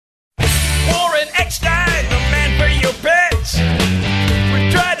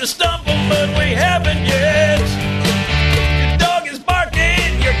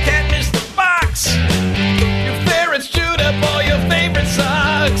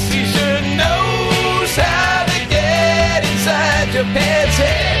your pet's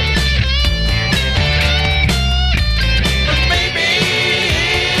head. But maybe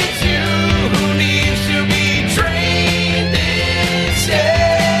it's you who needs to be trained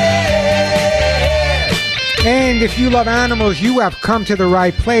instead. And if you love animals, you have come to the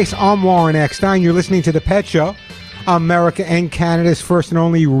right place. I'm Warren Eckstein. You're listening to The Pet Show, America and Canada's first and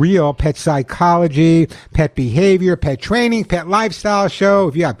only real pet psychology, pet behavior, pet training, pet lifestyle show.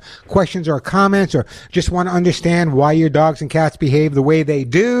 If you have questions or comments or just want to understand why your dogs and cats behave the way they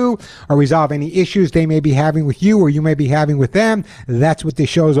do or resolve any issues they may be having with you or you may be having with them, that's what this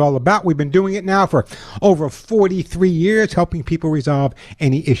show is all about. We've been doing it now for over 43 years, helping people resolve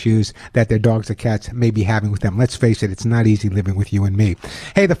any issues that their dogs or cats may be having with them. Let's face it, it's not easy living with you and me.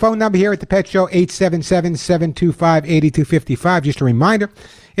 Hey, the phone number here at the Pet Show, 877-725-8255. Just a reminder,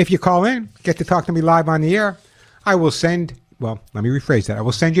 if you call in, get to talk to me live on the air, I will send, well, let me rephrase that. I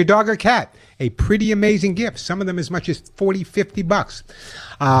will send your dog or cat a pretty amazing gift. Some of them as much as $40,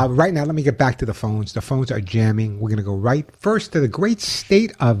 $50. Right now, let me get back to the phones. The phones are jamming. We're going to go right first to the great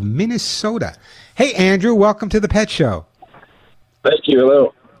state of Minnesota. Hey, Andrew, welcome to the Pet Show. Thank you.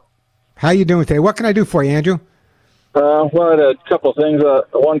 Hello. How you doing today? What can I do for you, Andrew? Well, I had a couple things.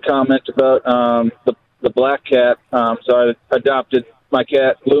 One comment about the black cat. So I adopted my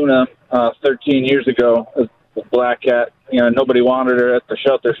cat, Luna, 13 years ago. A black cat. You know, nobody wanted her at the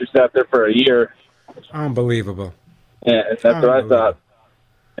shelter. She sat there for a year. Unbelievable. Yeah, that's what I thought.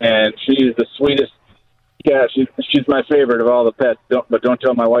 And she's the sweetest cat. She's my favorite of all the pets. Don't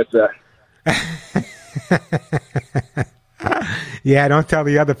tell my wife that. Yeah, don't tell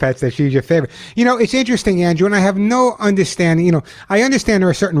the other pets that she's your favorite. You know, it's interesting, Andrew, and I have no understanding. You know, I understand there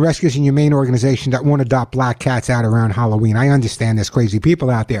are certain rescues in your main organization that won't adopt black cats out around Halloween. I understand there's crazy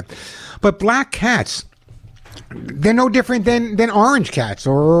people out there. But black cats, they're no different than orange cats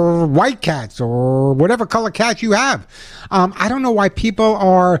or white cats or whatever color cat you have. I don't know why people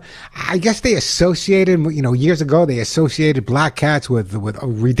are, I guess they associated, you know, years ago they associated black cats with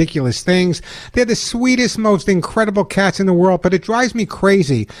ridiculous things. They're the sweetest, most incredible cats in the world, but it drives me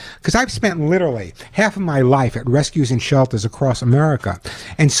crazy because I've spent literally half of my life at rescues and shelters across America.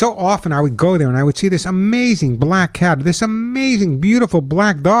 And so often I would go there and I would see this amazing black cat, this amazing, beautiful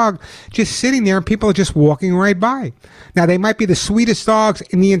black dog just sitting there and people are just walking right by. Now, they might be the sweetest dogs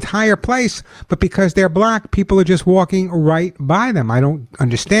in the entire place, but because they're black, people are just walking right by them. I don't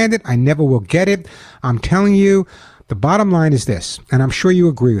understand it. I never will get it. I'm telling you, the bottom line is this, and I'm sure you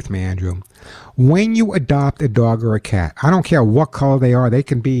agree with me, Andrew. When you adopt a dog or a cat, I don't care what color they are. They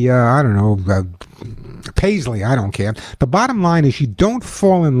can be, I don't know, paisley. I don't care. The bottom line is you don't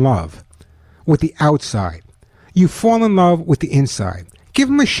fall in love with the outside. You fall in love with the inside. Give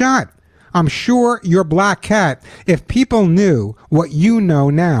them a shot. I'm sure your black cat, if people knew what you know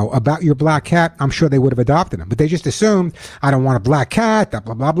now about your black cat, I'm sure they would have adopted him. But they just assumed, I don't want a black cat, blah,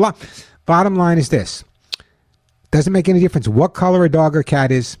 blah, blah. Bottom line is this. Doesn't make any difference what color a dog or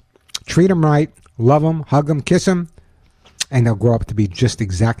cat is. Treat them right, love them, hug them, kiss them, and they'll grow up to be just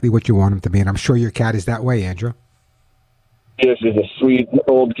exactly what you want them to be. And I'm sure your cat is that way, Andrew. Yes, she's a sweet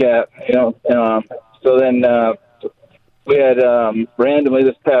old cat, you know. So then... we had randomly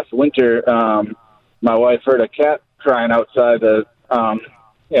this past winter, my wife heard a cat crying outside the,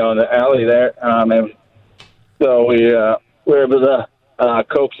 in the alley there, and so we were able to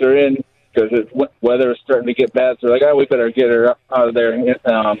coax her in because the weather was starting to get bad. So we're like, we better get her out of there,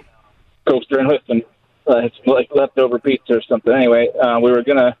 coaxed her in with some like leftover pizza or something. Anyway, we were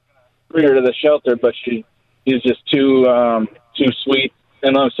gonna bring her to the shelter, but she's just too sweet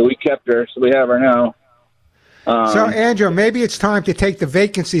and love, so we kept her. So we have her now. So, Andrew, maybe it's time to take the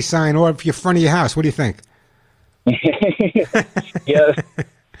vacancy sign off your front of your house. What do you think? Yeah.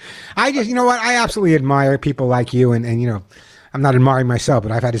 You know what? I absolutely admire people like you and you know, I'm not admiring myself,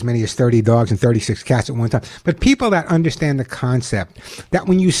 but I've had as many as 30 dogs and 36 cats at one time. But people that understand the concept that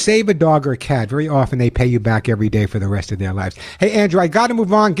when you save a dog or a cat, very often they pay you back every day for the rest of their lives. Hey, Andrew, I got to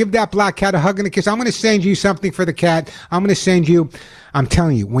move on. Give that black cat a hug and a kiss. I'm going to send you something for the cat. I'm going to send you... I'm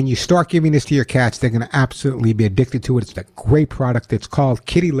telling you, when you start giving this to your cats, they're going to absolutely be addicted to it. It's a great product. It's called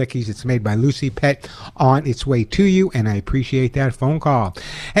Kitty Lickies. It's made by Lucy Pet, on its way to you, and I appreciate that phone call.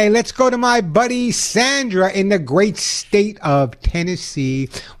 Hey, let's go to my buddy Sandra in the great state of Tennessee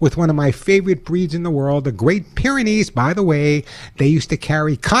with one of my favorite breeds in the world, the Great Pyrenees. By the way, they used to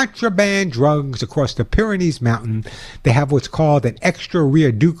carry contraband drugs across the Pyrenees mountain. They have what's called an extra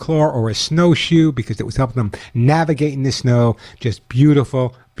rear dewclaw or a snowshoe because it was helping them navigate in the snow. Just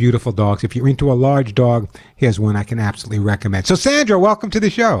beautiful, beautiful dogs. If you're into a large dog, here's one I can absolutely recommend. So, Sandra, welcome to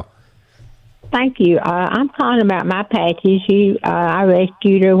the show. Thank you. I'm calling about my Patty. I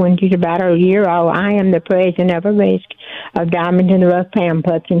rescued her when she was about a year old. I am the president of a rescue of Diamond in the Rough Pound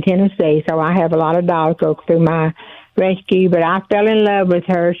Pups in Tennessee, so I have a lot of dogs go through my rescue, but I fell in love with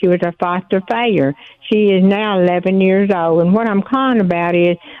her. She was a foster failure. She is now 11 years old, and what I'm calling about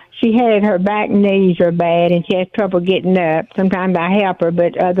is she had her back knees are bad, and she has trouble getting up. Sometimes I help her,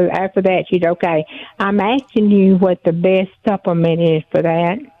 but after that, she's okay. I'm asking you what the best supplement is for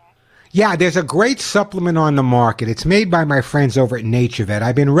that. Yeah, there's a great supplement on the market. It's made by my friends over at NatureVet.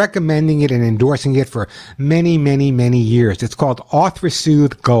 I've been recommending it and endorsing it for many, many, many years. It's called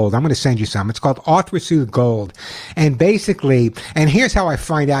ArthroSoothe Gold. I'm going to send you some. It's called ArthroSoothe Gold. And basically, and here's how I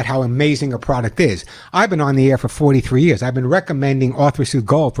find out how amazing a product is. I've been on the air for 43 years. I've been recommending ArthroSoothe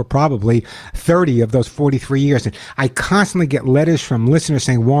Gold for probably 30 of those 43 years. And I constantly get letters from listeners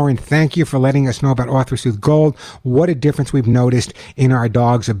saying, Warren, thank you for letting us know about ArthroSoothe Gold. What a difference we've noticed in our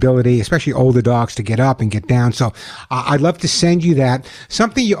dog's ability, especially older dogs, to get up and get down. So I'd love to send you that.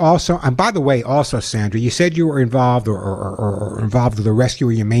 Something you also, and by the way, also, Sandra, you said you were involved or involved with the Rescue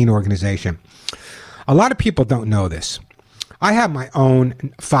or Humane organization. A lot of people don't know this. I have my own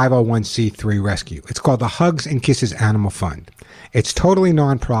 501c3 rescue. It's called the Hugs and Kisses Animal Fund. It's totally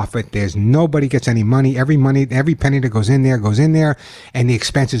nonprofit. There's nobody gets any money. Every penny that goes in there, and the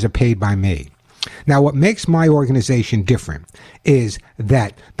expenses are paid by me. Now, what makes my organization different is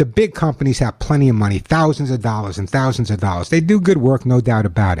that the big companies have plenty of money, thousands of dollars and thousands of dollars. They do good work, no doubt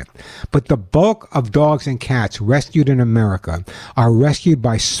about it. But the bulk of dogs and cats rescued in America are rescued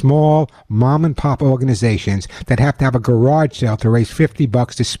by small mom and pop organizations that have to have a garage sale to raise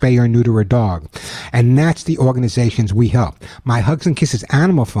 $50 to spay or neuter a dog. And that's the organizations we help. My Hugs and Kisses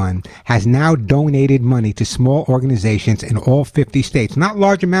Animal Fund has now donated money to small organizations in all 50 states. Not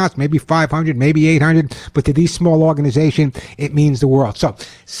large amounts, maybe 500, maybe 800, but to these small organizations, it means the world. So,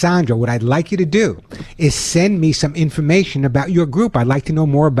 Sandra, what I'd like you to do is send me some information about your group. I'd like to know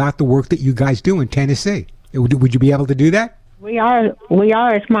more about the work that you guys do in Tennessee. Would you be able to do that? We are a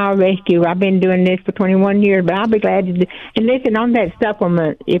small rescue. I've been doing this for 21 years, but I'll be glad to do. And listen, on that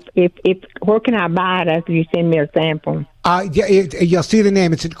supplement, if where can I buy it after you send me a sample? You'll see the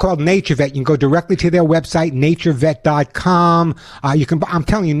name. It's called NatureVet. You can go directly to their website, naturevet.com. I'm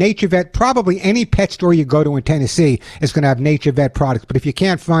telling you, NatureVet, probably any pet store you go to in Tennessee is going to have NatureVet products. But if you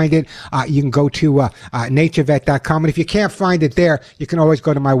can't find it, you can go to naturevet.com. And if you can't find it there, you can always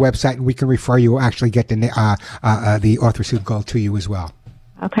go to my website and we can refer you, actually get the ArthroSoothe Gold to you as well.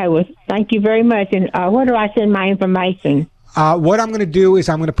 Okay, well, thank you very much. And where do I send my information? What I'm going to do is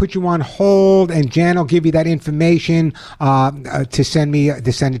I'm going to put you on hold, and Jan will give you that information to send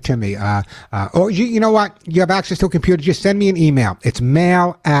it to me. Or you know what? You have access to a computer. Just send me an email. It's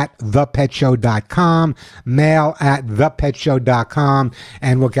mail@thepetshow.com, mail@thepetshow.com,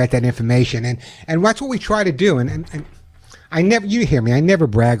 and we'll get that information. And that's what we try to do. And you hear me, I never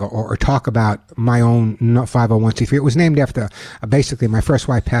brag or talk about my own 501c3. It was named after, basically, my first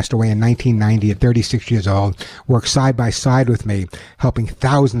wife passed away in 1990 at 36 years old, worked side by side with me, helping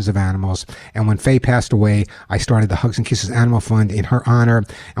thousands of animals. And when Faye passed away, I started the Hugs and Kisses Animal Fund in her honor.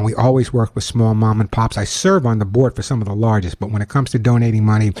 And we always work with small mom and pops. I serve on the board for some of the largest, but when it comes to donating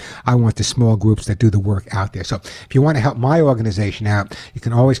money, I want the small groups that do the work out there. So if you want to help my organization out, you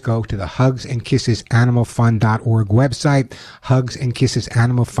can always go to the Hugs and Kisses Animalfund.org website,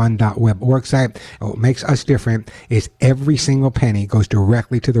 hugsandkissesanimalfund.org site. And what makes us different is every single penny goes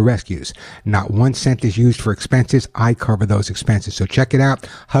directly to the rescues. Not 1 cent is used for expenses. I cover those expenses. So check it out,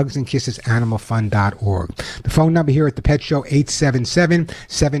 hugsandkissesanimalfund.org. The phone number here at the Pet Show,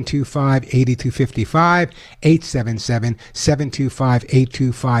 877-725-8255,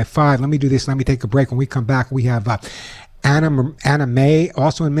 877-725-8255. Let me do this. Let me take a break. When we come back, we have Anna May,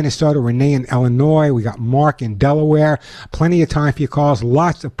 also in Minnesota, Renee in Illinois. We got Mark in Delaware. Plenty of time for your calls.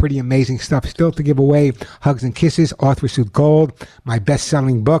 Lots of pretty amazing stuff still to give away. Hugs and Kisses, ArthroSoothe Gold, my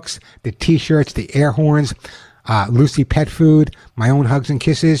best-selling books, the T-shirts, the air horns, Lucy Pet Food, my own Hugs and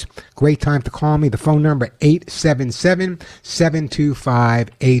Kisses. Great time to call me. The phone number,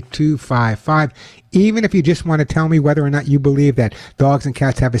 877-725-8255. Even if you just want to tell me whether or not you believe that dogs and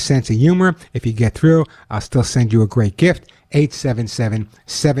cats have a sense of humor, if you get through, I'll still send you a great gift.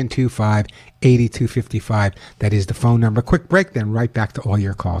 877-725-8255. That is the phone number. Quick break, then right back to all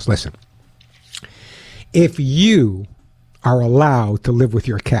your calls. Listen, if you are allowed to live with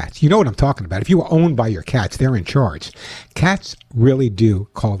your cats, you know what I'm talking about. If you are owned by your cats, they're in charge. Cats really do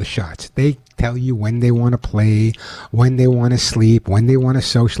call the shots. They tell you when they want to play, when they want to sleep, when they want to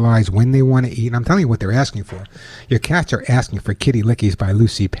socialize, when they want to eat. And I'm telling you what they're asking for. Your cats are asking for Kitty Lickies by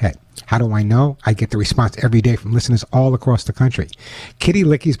Lucy Pet. How do I know? I get the response every day from listeners all across the country. Kitty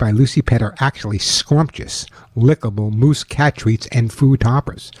Lickies by Lucy Pet are actually scrumptious, lickable moose cat treats and food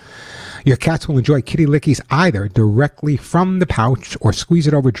toppers. Your cats will enjoy Kitty Lickies either directly from the pouch or squeeze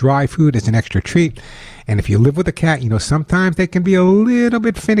it over dry food as an extra treat. And if you live with a cat, you know sometimes they can be a little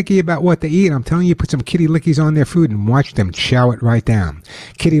bit finicky about what they eat. I'm telling you, put some Kitty Lickies on their food and watch them chow it right down.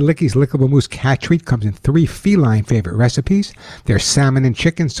 Kitty Lickies Lickable Moose Cat Treat comes in 3 feline favorite recipes. There's salmon and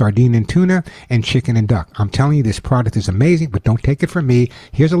chicken, sardine and tuna, and chicken and duck. I'm telling you, this product is amazing, but don't take it from me.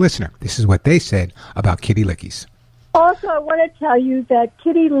 Here's a listener. This is what they said about Kitty Lickies. Also, I want to tell you that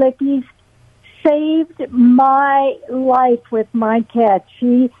Kitty Lickies saved my life with my cat.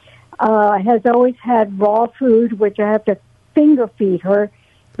 She has always had raw food, which I have to finger feed her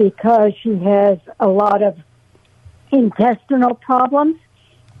because she has a lot of intestinal problems.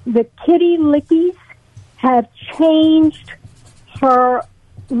 The Kitty Lickies have changed her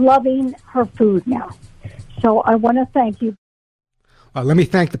loving her food now. So I want to thank you. Let me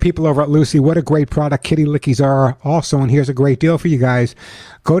thank the people over at Lucy. What a great product Kitty Lickies are also. And here's a great deal for you guys.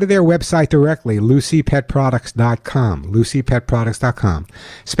 Go to their website directly, lucypetproducts.com, lucypetproducts.com.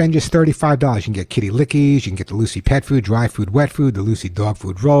 Spend just $35. You can get Kitty Lickies. You can get the Lucy pet food, dry food, wet food, the Lucy dog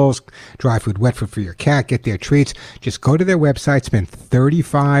food rolls, dry food, wet food for your cat. Get their treats. Just go to their website, spend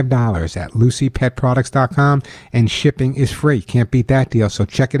 $35 at lucypetproducts.com, and shipping is free. Can't beat that deal. So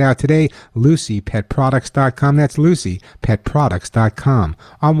check it out today, lucypetproducts.com. That's lucypetproducts.com.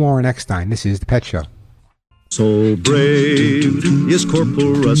 I'm Warren Eckstein. This is The Pet Show. So brave is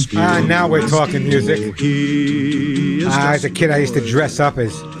Corporal Rusty. Now we're talking music. As a kid, I used to dress up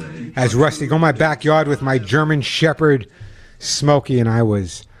as Rusty. Go in my backyard with my German Shepherd, Smokey, and I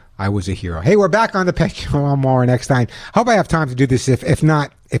was a hero. Hey, we're back on The Pet Show. I'm Warren Eckstein. Hope I have time to do this. If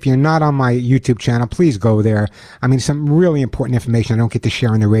not, if you're not on my YouTube channel, please go there. I mean, some really important information I don't get to share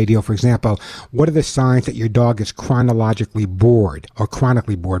on the radio. For example, what are the signs that your dog is chronically bored, or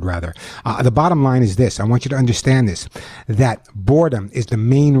chronically bored, rather? The bottom line is this. I want you to understand this, that boredom is the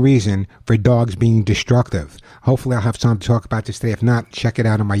main reason for dogs being destructive. Hopefully, I'll have time to talk about this today. If not, check it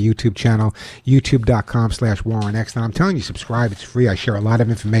out on my YouTube channel, youtube.com/Warren Eckstein. I'm telling you, subscribe. It's free. I share a lot of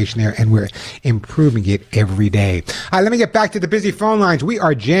information there, and we're improving it every day. All right, let me get back to the busy phone lines. We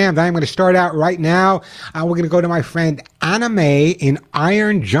are jammed. I'm going to start out right now. We're going to go to my friend Anna Mae in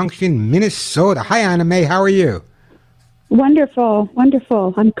Iron Junction, Minnesota. Hi, Anna Mae. How are you? Wonderful,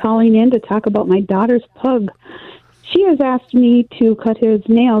 wonderful. I'm calling in to talk about my daughter's pug. She has asked me to cut his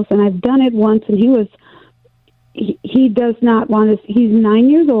nails, and I've done it once, and he does not want to. He's 9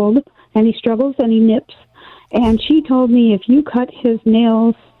 years old, and he struggles, and he nips. And she told me if you cut his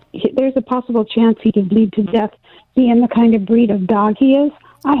nails, there's a possible chance he could bleed to death, being the kind of breed of dog he is.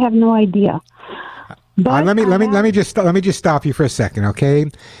 I have no idea. But let me just stop you for a second, okay?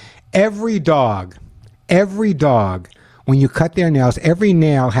 Every dog, when you cut their nails, every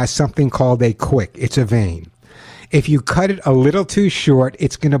nail has something called a quick. It's a vein. If you cut it a little too short,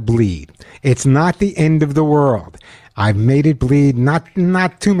 it's going to bleed. It's not the end of the world. I've made it bleed, not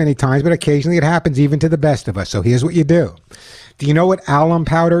too many times, but occasionally it happens even to the best of us. So here's what you do. Do you know what alum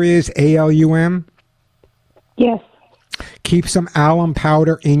powder is? ALUM? Yes. Keep some alum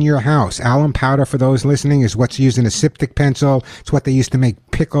powder in your house. Alum powder, for those listening, is what's used in a styptic pencil. It's what they used to make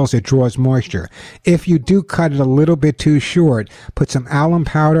pickles. It draws moisture. If you do cut it a little bit too short, put some alum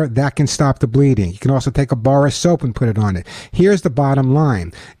powder. That can stop the bleeding. You can also take a bar of soap and put it on it. Here's the bottom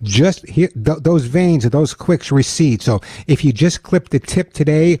line. Just here, those veins or those quicks recede. So if you just clip the tip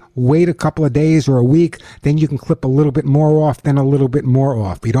today, wait a couple of days or a week, then you can clip a little bit more off, then a little bit more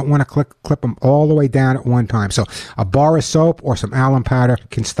off. But you don't want to clip them all the way down at one time. So a bar of soap or some alum powder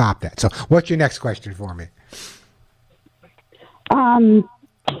can stop that. So what's your next question for me?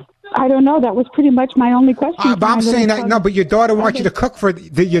 I don't know. That was pretty much my only question. But I'm saying that, no, but your daughter wants you to cook for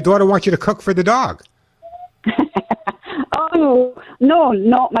your daughter wants you to cook for the dog. Oh,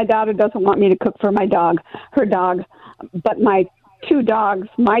 no, my daughter doesn't want me to cook for her dog. But my two dogs,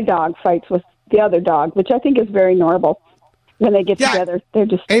 my dog fights with the other dog, which I think is very normal. When they get together, they're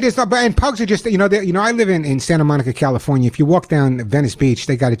just... It is, and pugs are just, I live in Santa Monica, California. If you walk down Venice Beach,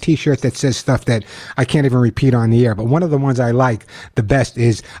 they got a T-shirt that says stuff that I can't even repeat on the air. But one of the ones I like the best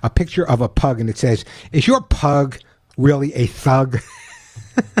is a picture of a pug, and it says, "Is your pug really a thug?"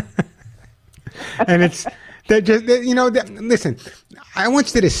 And Listen, I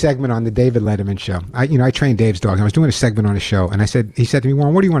once did a segment on the David Letterman show. I trained Dave's dog. I was doing a segment on his show, and he said to me,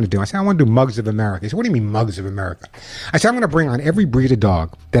 Warren, what do you want to do? I said, I want to do Mugs of America. He said, what do you mean Mugs of America? I said, I'm going to bring on every breed of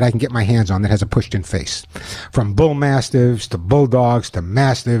dog that I can get my hands on that has a pushed-in face. From bull mastiffs to bulldogs to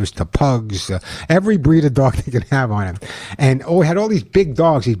mastiffs to pugs, every breed of dog they can have on him. And we had all these big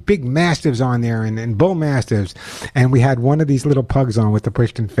dogs, these big mastiffs on there and bull mastiffs. And we had one of these little pugs on with the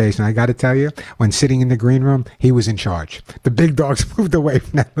pushed-in face. And I got to tell you, when sitting in the green room, he was in charge. The big dogs moved away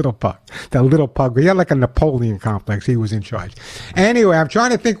from that little pug. That little pug. He had like a Napoleon complex. He was in charge. Anyway, I'm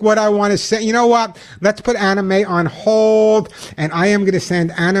trying to think what I want to say. You know what? Let's put Anna Mae on hold. And I am going to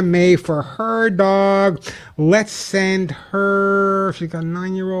send Anna Mae for her dog. Let's send her. She's got a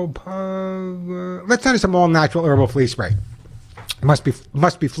 9-year-old pug. Let's send her some all-natural herbal flea spray. Must be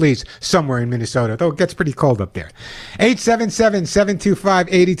fleas somewhere in Minnesota, though it gets pretty cold up there.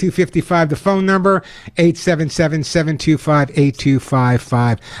 877-725-8255, the phone number,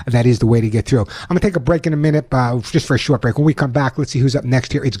 877-725-8255. That is the way to get through. I'm going to take a break in a minute, just for a short break. When we come back, let's see who's up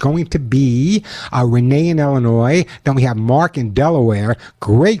next here. It's going to be Renee in Illinois. Then we have Mark in Delaware.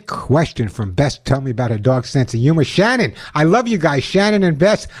 Great question from Bess. Tell me about her dog's sense of humor. Shannon, I love you guys. Shannon and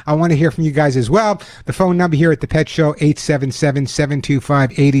Bess, I want to hear from you guys as well. The phone number here at the Pet Show, 877-725-8255.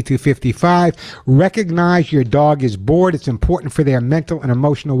 Recognize your dog is bored. It's important for their mental and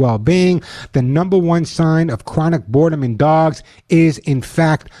emotional well-being. The number one sign of chronic boredom in dogs is, in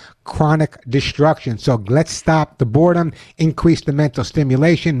fact, chronic destruction. So let's stop the boredom, increase the mental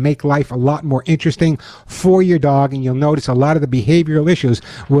stimulation, make life a lot more interesting for your dog, and you'll notice a lot of the behavioral issues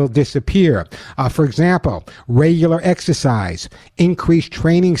will disappear. For example, regular exercise, increased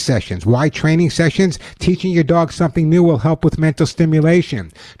training sessions. Why training sessions? Teaching your dog something new will help with mental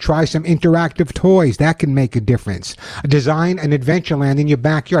stimulation. Try some interactive toys. That can make a difference. Design an adventure land in your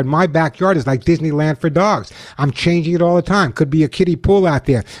backyard. My backyard is like Disneyland for dogs. I'm changing it all the time. Could be a kiddie pool out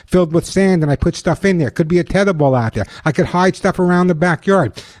there filled with sand, and I put stuff in there. Could be a tetherball out there. I could hide stuff around the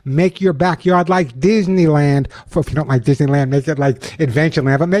backyard. Make your backyard like Disneyland. If you don't like Disneyland, make it like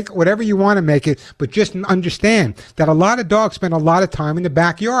Adventureland. But make it whatever you want to make it. But just understand that a lot of dogs spend a lot of time in the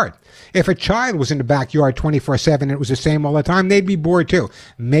backyard. If a child was in the backyard 24/7 and it was the same all the time, they'd be bored too.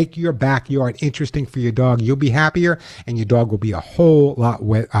 Make your backyard interesting for your dog. You'll be happier, and your dog will be a whole lot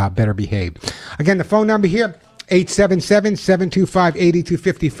better behaved. Again, the phone number here,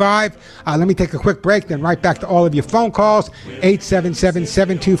 877-725-8255. Let me take a quick break, then right back to all of your phone calls.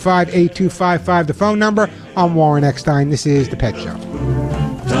 877-725-8255, the phone number. I'm Warren Eckstein. This is The Pet Show.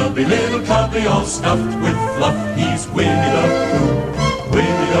 Tubby little cubby all stuffed with fluff. He's Winnie the Pooh,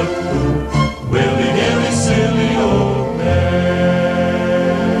 Winnie the Pooh, willy-nilly silly old man.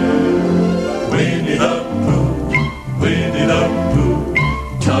 Winnie the Pooh, Winnie the Pooh,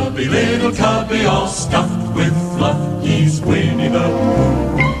 tubby little cubby all stuffed with fluff. He's Winnie the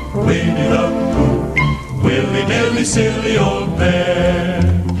Pooh, Winnie the Pooh, willy-nilly silly old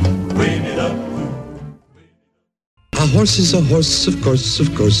man. Winnie the Pooh. A horse is a horse, of course,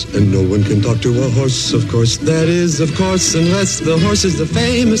 and no one can talk to a horse, of course. That is, of course, unless the horse is the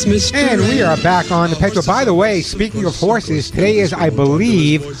famous Mr. And we are back on the Pet Show. By the way, speaking of horses, today is, I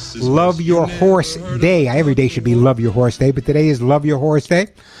believe, Love Your Horse Day. Every day should be Love Your Horse Day, but today is Love Your Horse Day.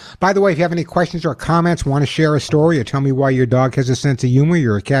 By the way, if you have any questions or comments, want to share a story, or tell me why your dog has a sense of humor,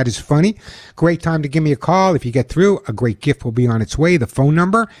 your cat is funny, great time to give me a call. If you get through, a great gift will be on its way. The phone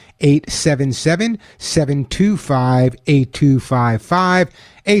number, 877-725-8255.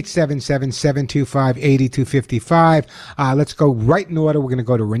 877-725-8255. Let's go right in order. We're going to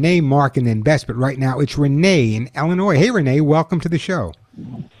go to Renee, Mark, and then Bess. But right now, it's Renee in Illinois. Hey, Renee, welcome to the show.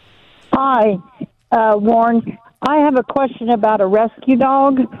 Hi, Warren. I have a question about a rescue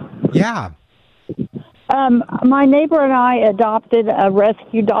dog. Yeah. My neighbor and I adopted a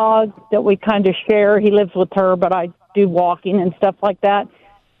rescue dog that we kind of share. He lives with her, but I do walking and stuff like that.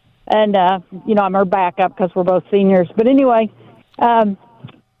 And, I'm her backup because we're both seniors. But anyway, when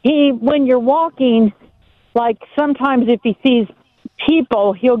you're walking, like sometimes if he sees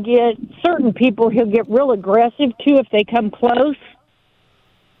people, he'll get real aggressive too if they come close.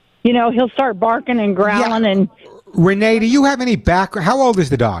 He'll start barking and growling. Yeah. And Renee, do you have any background? How old is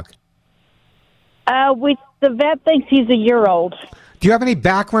the dog? The vet thinks he's a year old. Do you have any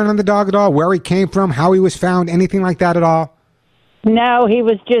background on the dog at all? Where he came from, how he was found, anything like that at all? No, he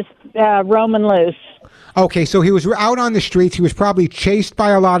was just roaming loose. Okay, so he was out on the streets. He was probably chased by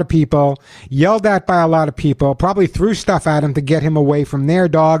a lot of people, yelled at by a lot of people, probably threw stuff at him to get him away from their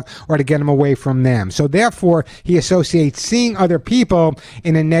dog or to get him away from them. So therefore, he associates seeing other people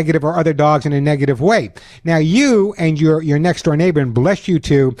in a negative or other dogs in a negative way. Now, you and your next door neighbor, and bless you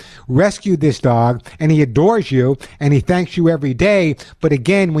two, rescued this dog, and he adores you, and he thanks you every day. But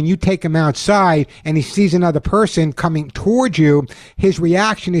again, when you take him outside and he sees another person coming towards you, his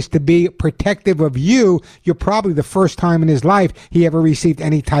reaction is to be protective of you. You're probably the first time in his life he ever received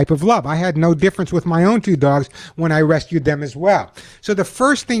any type of love. I had no difference with my own two dogs when I rescued them as well. So the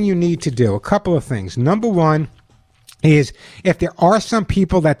first thing you need to do, a couple of things. Number one, is if there are some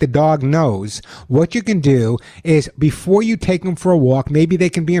people that the dog knows, what you can do is before you take them for a walk, maybe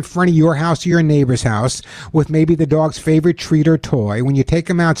they can be in front of your house or your neighbor's house with maybe the dog's favorite treat or toy. When you take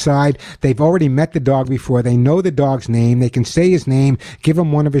them outside, they've already met the dog before. They know the dog's name. They can say his name, give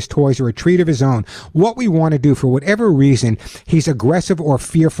him one of his toys or a treat of his own. What we want to do, for whatever reason, he's aggressive or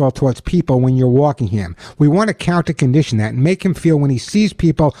fearful towards people when you're walking him. We want to counter condition that and make him feel when he sees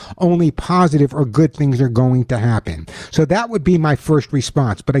people only positive or good things are going to happen. So that would be my first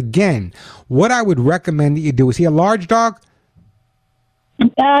response. But again, what I would recommend that you do, is he a large dog?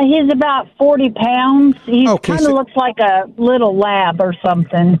 He's about 40 pounds. He kind of looks like a little lab or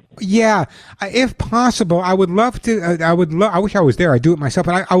something. Yeah, if possible, I would love to. I wish I was there. I do it myself,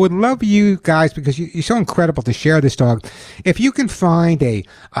 but I would love you guys, because you're so incredible to share this dog. If you can find a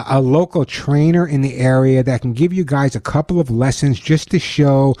local trainer in the area that can give you guys a couple of lessons just to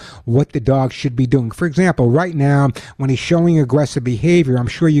show what the dog should be doing. For example, right now when he's showing aggressive behavior, I'm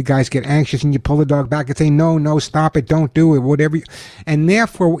sure you guys get anxious and you pull the dog back and say, "No, stop it, don't do it," whatever. And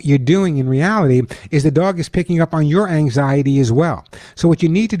therefore, what you're doing in reality is the dog is picking up on your anxiety as well. So what you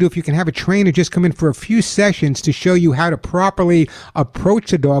need to do, if you can have a trainer just come in for a few sessions to show you how to properly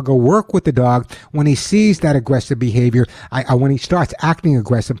approach the dog or work with the dog when he sees that aggressive behavior, when he starts acting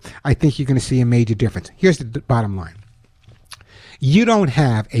aggressive, I think you're going to see a major difference. Here's the bottom line. You don't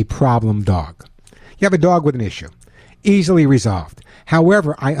have a problem dog. You have a dog with an issue. Easily resolved.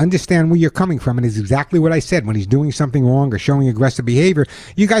 However, I understand where you're coming from, and it's exactly what I said. When he's doing something wrong or showing aggressive behavior,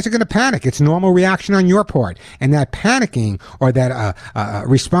 you guys are going to panic. It's normal reaction on your part. And that panicking or that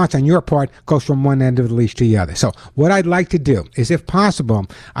response on your part goes from one end of the leash to the other. So what I'd like to do is, if possible,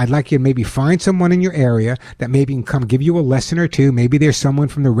 I'd like you to maybe find someone in your area that maybe can come give you a lesson or two. Maybe there's someone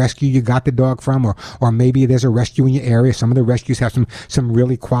from the rescue you got the dog from, or maybe there's a rescue in your area. Some of the rescues have some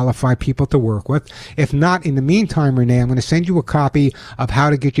really qualified people to work with. If not, in the meantime, Renee, I'm going to send you a copy of how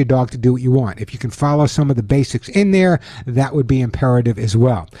to get your dog to do what you want. If you can follow some of the basics in there, that would be imperative as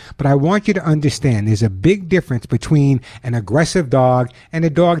well. But I want you to understand there's a big difference between an aggressive dog and a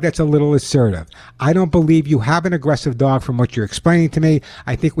dog that's a little assertive. I don't believe you have an aggressive dog from what you're explaining to me.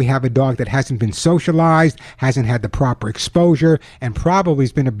 I think we have a dog that hasn't been socialized, hasn't had the proper exposure, and probably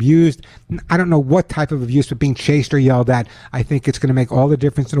has been abused. I don't know what type of abuse, but being chased or yelled at. I think it's going to make all the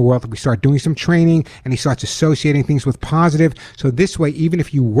difference in the world if we start doing some training and he starts associating things with positive. So this way, even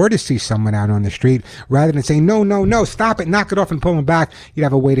if you were to see someone out on the street, rather than saying, no, stop it, knock it off and pull them back, you'd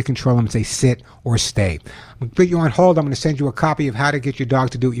have a way to control them and say, sit or stay. I'm going to put you on hold. I'm going to send you a copy of how to get your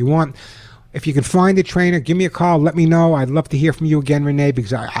dog to do what you want. If you can find a trainer, give me a call. Let me know. I'd love to hear from you again, Renee,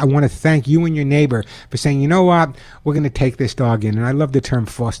 because I want to thank you and your neighbor for saying, you know what, we're going to take this dog in. And I love the term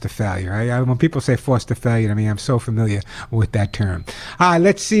foster failure. When people say foster failure to me, I'm so familiar with that term. All right,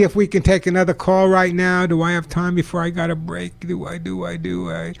 let's see if we can take another call right now. Do I have time before I got a break? Do I?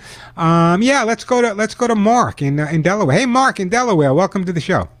 Yeah, let's go to Mark in Delaware. Hey, Mark in Delaware, welcome to the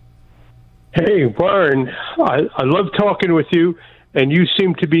show. Hey, Warren, I love talking with you. And you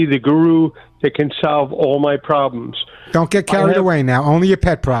seem to be the guru that can solve all my problems. Don't get carried away now. Only your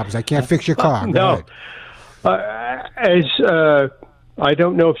pet problems. I can't fix your car. No. I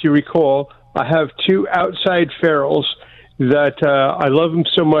don't know if you recall, I have two outside ferals that I love them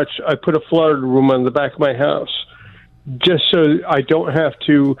so much, I put a Florida room on the back of my house just so I don't have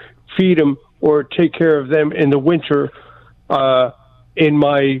to feed them or take care of them in the winter in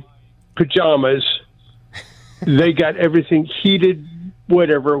my pajamas. They got everything heated,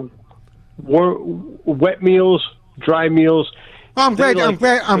 whatever, wet meals, dry meals. Well, I'm glad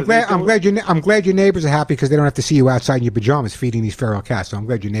your neighbors are happy because they don't have to see you outside in your pajamas feeding these feral cats. So I'm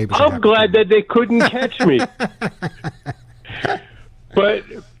glad your neighbors. I'm glad that they couldn't catch me. but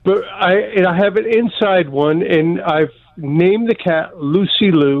I have an inside one, and I've named the cat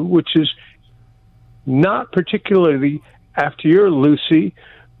Lucy Lou, which is not particularly after your Lucy,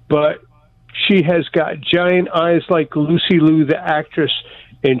 but she has got giant eyes like Lucy Liu, the actress,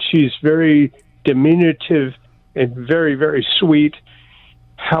 and she's very diminutive and very, very sweet.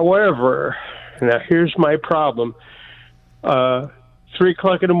 However, Now, here's my problem. 3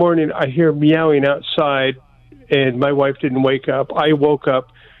 o'clock in the morning, I hear meowing outside, and my wife didn't wake up. I woke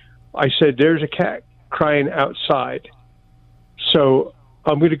up. I said, there's a cat crying outside. So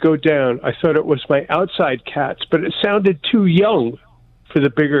I'm going to go down. I thought it was my outside cats, but it sounded too young for the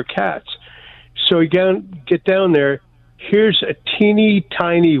bigger cats. So we get down there. Here's a teeny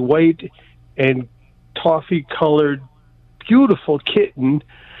tiny white and toffee-colored, beautiful kitten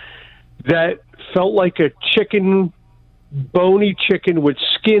that felt like a chicken, bony chicken with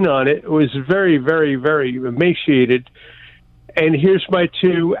skin on it. It was very, very, very emaciated. And here's my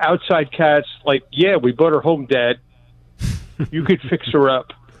 2 outside cats, like, yeah, we brought her home, Dad. You could fix her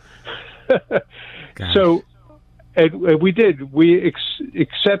up. So, and we did. We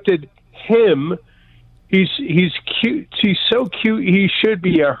accepted him. He's cute. He's so cute. He should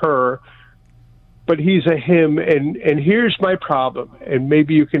be a her, but he's a him. And here's my problem, and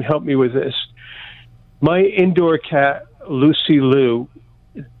maybe you can help me with this. My indoor cat, Lucy Lou,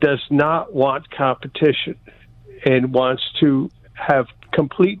 does not want competition and wants to have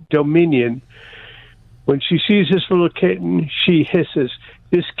complete dominion. When she sees this little kitten, she hisses.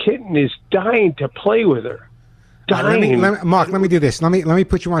 This kitten is dying to play with her. Mark, let me do this. Let me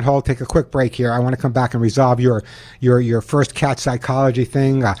put you on hold. Take a quick break here. I want to come back and resolve your first cat psychology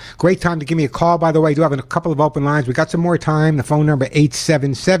thing. Great time to give me a call, by the way. I do have a couple of open lines. We got some more time. The phone number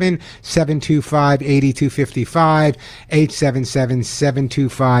 877-725-8255.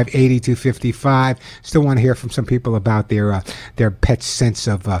 877-725-8255. Still want to hear from some people about their pet's sense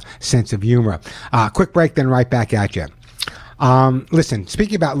of humor. Quick break, then right back at you. Listen,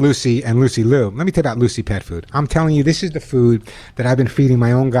 speaking about Lucy and Lucy Lou, let me tell you about Lucy Pet Food. I'm telling you, this is the food that I've been feeding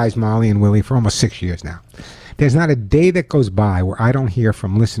my own guys, Molly and Willie, for almost 6 years now. There's not a day that goes by where I don't hear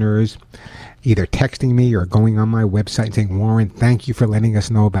from listeners either texting me or going on my website and saying, Warren, thank you for letting us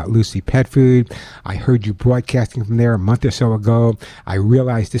know about Lucy Pet Food. I heard you broadcasting from there a month or so ago. I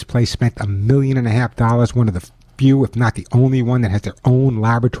realized this place spent $1.5 million, one of the few, if not the only one, that has their own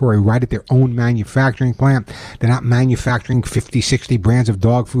laboratory right at their own manufacturing plant. They're not manufacturing 50, 60 brands of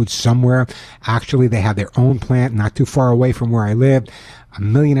dog food somewhere. Actually, they have their own plant not too far away from where I live. $1.5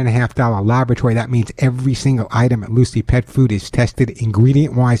 million laboratory. That means every single item at Lucy Pet Food is tested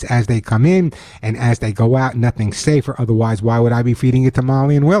ingredient-wise as they come in, and as they go out, nothing's safer. Otherwise, why would I be feeding it to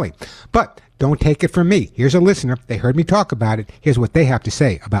Molly and Willie? But don't take it from me. Here's a listener. They heard me talk about it. Here's what they have to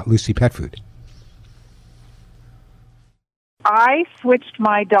say about Lucy Pet Food. I switched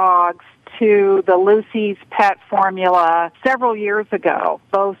my dogs to the Lucy's Pet formula several years ago.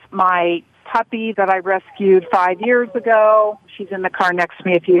 Both my puppy that I rescued 5 years ago, she's in the car next to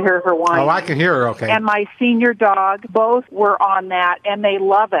me if you hear her whine. Oh, I can hear her, okay. And my senior dog, both were on that, and they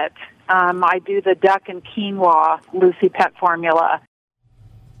love it. I do the duck and quinoa Lucy Pet formula.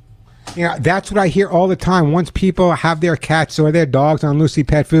 You know, that's what I hear all the time. Once people have their cats or their dogs on Lucy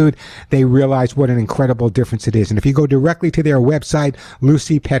Pet Food, they realize what an incredible difference it is. And if you go directly to their website,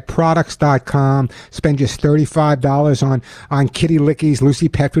 LucyPetProducts.com, spend just $35 on kitty lickies, Lucy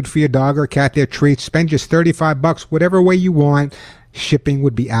Pet Food for your dog or cat, their treats. Spend just $35, whatever way you want. Shipping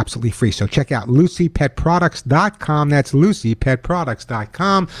would be absolutely free. So check out LucyPetProducts.com. That's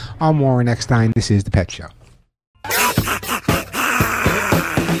LucyPetProducts.com. I'm Warren Eckstein. This is The Pet Show.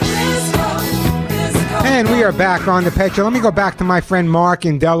 And we are back on The Pet Show. Let me go back to my friend Mark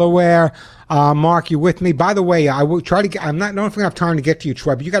in Delaware. Mark, you with me? By the way, I will try to get, I don't know if I have time to get to you,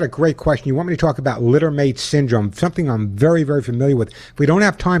 Troy, but you got a great question. You want me to talk about littermate syndrome, something I'm very, very familiar with. If we don't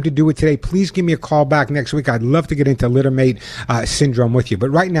have time to do it today, please give me a call back next week. I'd love to get into littermate syndrome with you.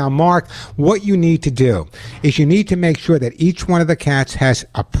 But right now, Mark, what you need to do is you need to make sure that each one of the cats has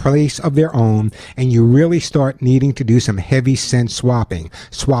a place of their own, and you really start needing to do some heavy scent swapping.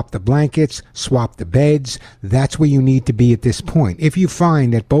 Swap the blankets, swap the beds. That's where you need to be at this point. If you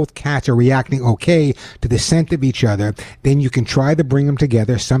find that both cats are reacting okay to the scent of each other, then you can try to bring them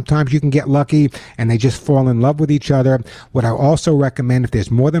together. Sometimes you can get lucky and they just fall in love with each other. What I also recommend, if there's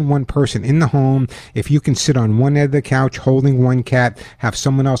more than one person in the home, if you can sit on one end of the couch holding one cat, have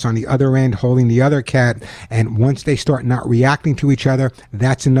someone else on the other end holding the other cat, and once they start not reacting to each other,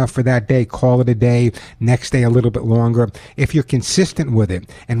 that's enough for that day. Call it a day. Next day a little bit longer. If you're consistent with it,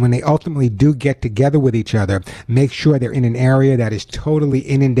 and when they ultimately do get together with each other, make sure they're in an area that is totally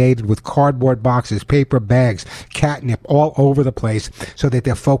inundated with cardboard boxes, paper bags, catnip all over the place, so that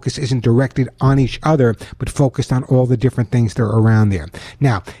their focus isn't directed on each other, but focused on all the different things that are around there.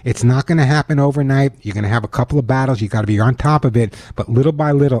 Now, it's not going to happen overnight. You're going to have a couple of battles. You got to be on top of it. But little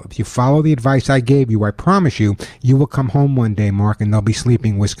by little, if you follow the advice I gave you, I promise you, you will come home one day, Mark, and they'll be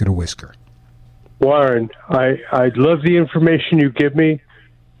sleeping whisker to whisker. Warren, I love the information you give me.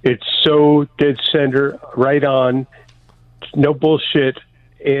 It's so dead center, right on, no bullshit,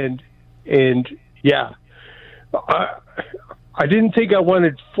 and yeah, I didn't think I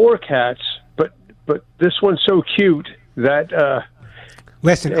wanted 4 cats, but this one's so cute that.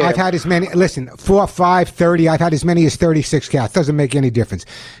 Listen, yeah. I've had as many. Listen, 4, 5, 30. I've had as many as 36 cats. Doesn't make any difference.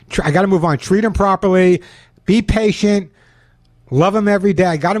 I got to move on. Treat them properly. Be patient. Love them every day.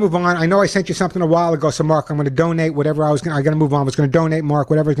 I got to move on. I know I sent you something a while ago, so Mark, I'm going to donate whatever I got to move on. I was going to donate,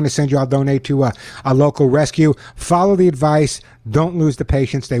 Mark, whatever I was going to send you, I'll donate to a local rescue. Follow the advice. Don't lose the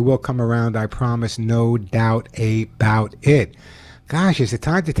patience. They will come around. I promise. No doubt about it. Gosh, is it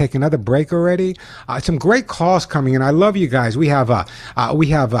time to take another break already? Some great calls coming in. I love you guys. We have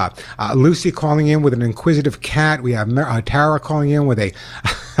Lucy calling in with an inquisitive cat. We have Tara calling in with a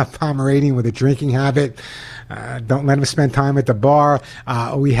Pomeranian with a drinking habit. Don't let him spend time at the bar.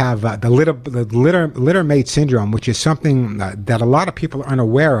 We have the litter mate syndrome, which is something that a lot of people are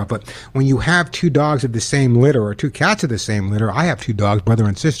unaware of. But when you have 2 dogs of the same litter or 2 cats of the same litter, I have 2 dogs, brother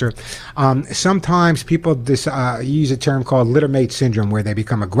and sister. Sometimes people use a term called litter mate syndrome, where they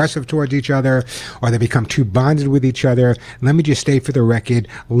become aggressive towards each other or they become too bonded with each other. Let me just state for the record,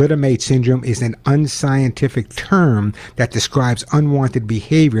 litter mate syndrome is an unscientific term that describes unwanted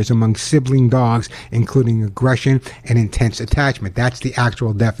behaviors among sibling dogs, including aggression and intense attachment. That's the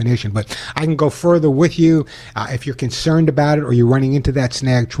actual definition. But I can go further with you. If you're concerned about it or you're running into that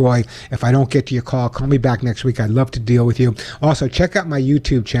snag, Troy, if I don't get to your call, call me back next week. I'd love to deal with you. Also, check out my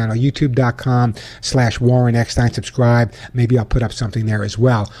YouTube channel, youtube.com/Warren Eckstein. Subscribe. Maybe I'll put up something there as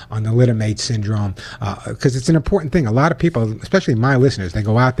well on the litter mate syndrome, because it's an important thing. A lot of people, especially my listeners, they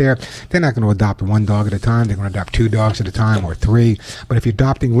go out there, they're not going to adopt 1 dog at a time. They're going to adopt 2 dogs at a time or 3. But if you're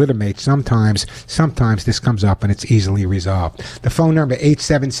adopting litter mates, sometimes this comes up and it's easily resolved. The phone number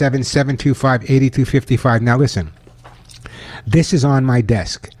 877-725-8255. Now listen, this is on my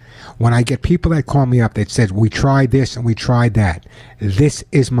desk. When I get people that call me up that says, we tried this and we tried that, this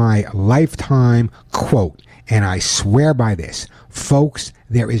is my lifetime quote, and I swear by this. Folks,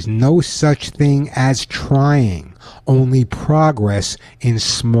 there is no such thing as trying, only progress in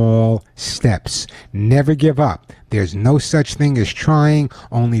small steps. Never give up. There's no such thing as trying,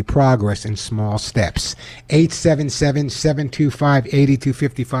 only progress in small steps.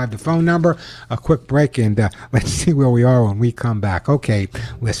 877-725-8255, the phone number. A quick break, and let's see where we are when we come back. Okay,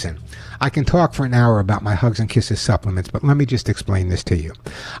 listen. I can talk for an hour about my Hugs and Kisses supplements, but let me just explain this to you.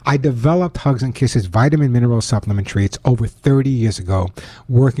 I developed Hugs and Kisses vitamin mineral supplement treats over 30 years ago,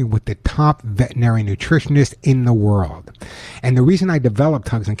 working with the top veterinary nutritionist in the world. And the reason I developed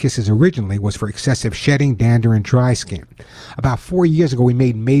Hugs and Kisses originally was for excessive shedding, dander, and dry skin. About 4 years ago, we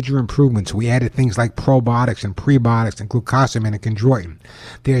made major improvements. We added things like probiotics and prebiotics and glucosamine and chondroitin.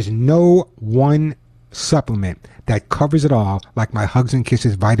 There's no one supplement that covers it all like my Hugs and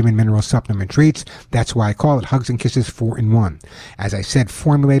Kisses vitamin mineral supplement treats. That's why I call it Hugs and Kisses 4-in-1. As I said,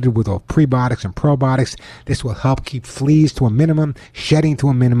 formulated with all prebiotics and probiotics, this will help keep fleas to a minimum, shedding to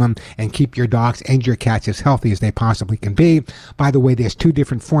a minimum, and keep your dogs and your cats as healthy as they possibly can be. By the way, there's 2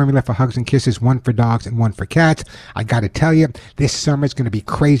 different formula for Hugs and Kisses, one for dogs and one for cats. I gotta tell you, this summer is gonna be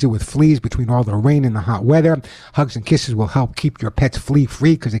crazy with fleas between all the rain and the hot weather. Hugs and Kisses will help keep your pets flea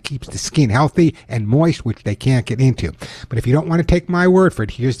free because it keeps the skin healthy and moist, which they can't get into. But if you don't want to take my word for it,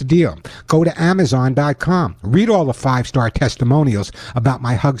 here's the deal. Go to Amazon.com. Read all the 5-star testimonials about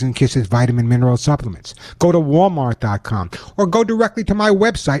my Hugs and Kisses vitamin mineral supplements. Go to Walmart.com or go directly to my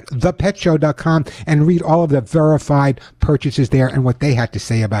website, thepetshow.com, and read all of the verified purchases there and what they had to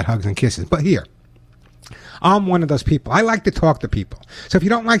say about Hugs and Kisses. But here, I'm one of those people. I like to talk to people. So if you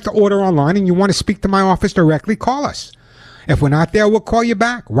don't like to order online and you want to speak to my office directly, call us. If we're not there, we'll call you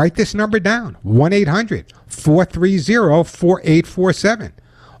back. Write this number down, 1-800-430-4847.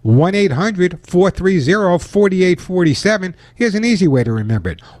 1-800-430-4847. Here's an easy way to remember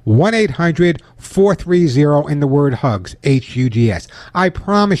it. 1-800-430 in the word HUGS, H-U-G-S. I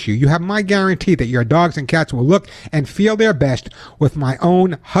promise you, you have my guarantee that your dogs and cats will look and feel their best with my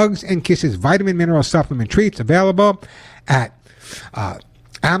own Hugs and Kisses vitamin mineral supplement treats available at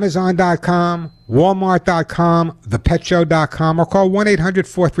Amazon.com, Walmart.com, thepetshow.com, or call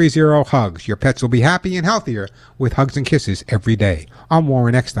 1-800-430-HUGS. Your pets will be happy and healthier with Hugs and Kisses every day. I'm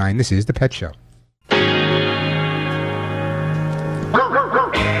Warren Eckstein. This is The Pet Show.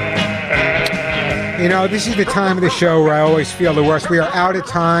 You know, this is the time of the show where I always feel the worst. We are out of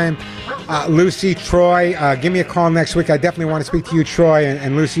time. Lucy, Troy, give me a call next week. I definitely want to speak to you, Troy,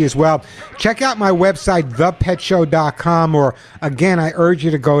 and Lucy as well. Check out my website, thepetshow.com, or again, I urge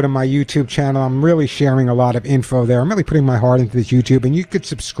you to go to my YouTube channel. I'm really sharing a lot of info there. I'm really putting my heart into this YouTube, and you could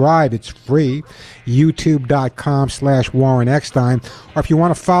subscribe. It's free, youtube.com/Warren Eckstein. Or if you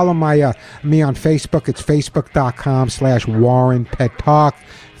want to follow me on Facebook, it's facebook.com/Warren Pet Talk.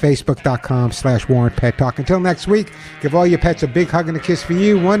 Facebook.com/Warren Pet Talk. Until next week, give all your pets a big hug and a kiss for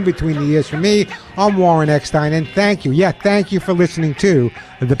you, one between the ears for me. I'm Warren Eckstein, and thank you. Yeah, thank you for listening to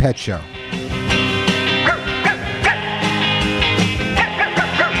The Pet Show.